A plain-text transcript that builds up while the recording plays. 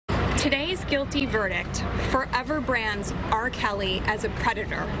Today's guilty verdict forever brands R. Kelly as a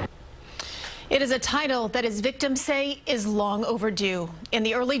predator. It is a title that his victims say is long overdue. In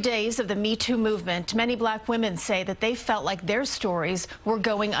the early days of the Me Too movement, many black women say that they felt like their stories were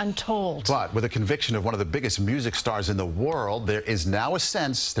going untold. But with a conviction of one of the biggest music stars in the world, there is now a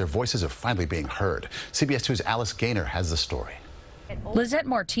sense their voices are finally being heard. CBS 2's Alice Gaynor has the story. Lizette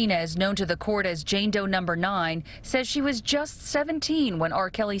Martinez, known to the court as Jane Doe No. 9, says she was just 17 when R.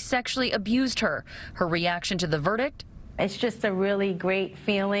 Kelly sexually abused her. Her reaction to the verdict? It's just a really great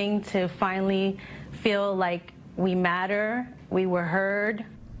feeling to finally feel like we matter, we were heard.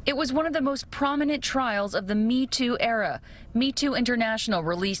 It was one of the most prominent trials of the Me Too era. Me Too International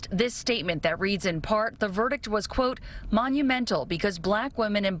released this statement that reads in part, the verdict was, quote, monumental because black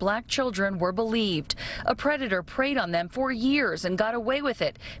women and black children were believed. A predator preyed on them for years and got away with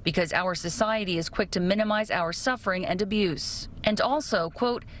it because our society is quick to minimize our suffering and abuse. And also,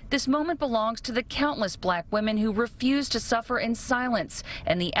 quote, this moment belongs to the countless black women who refused to suffer in silence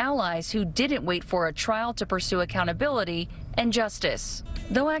and the allies who didn't wait for a trial to pursue accountability and justice.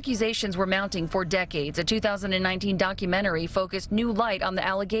 Though accusations were mounting for decades, a 2019 documentary focused new light on the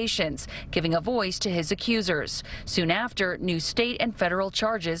allegations, giving a voice to his accusers. Soon after, new state and federal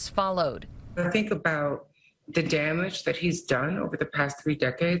charges followed. I think about the damage that he's done over the past 3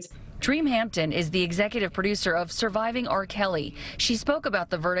 decades. Dream Hampton is the executive producer of Surviving R. Kelly. She spoke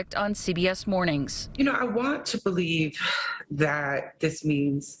about the verdict on CBS Mornings. You know, I want to believe that this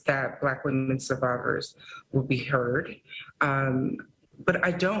means that black women survivors will be heard. But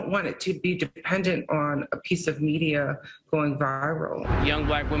I don't want it to be dependent on a piece of media going viral. Young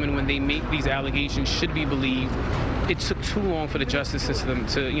black women, when they make these allegations, should be believed. It took too long for the justice system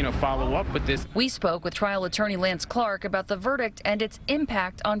to, follow up with this. We spoke with trial attorney Lance Clark about the verdict and its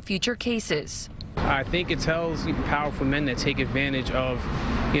impact on future cases. I think it tells powerful men that take advantage of,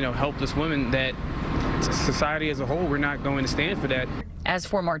 helpless women that society as a whole, we're not going to stand for that. As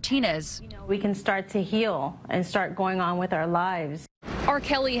for Martinez, we can start to heal and start going on with our lives. R.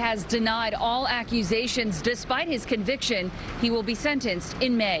 Kelly has denied all accusations despite his conviction. He will be sentenced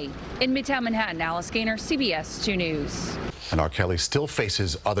in May. In Midtown Manhattan, Alice Gaynor, CBS 2 News. And R. Kelly still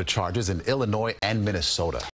faces other charges in Illinois and Minnesota.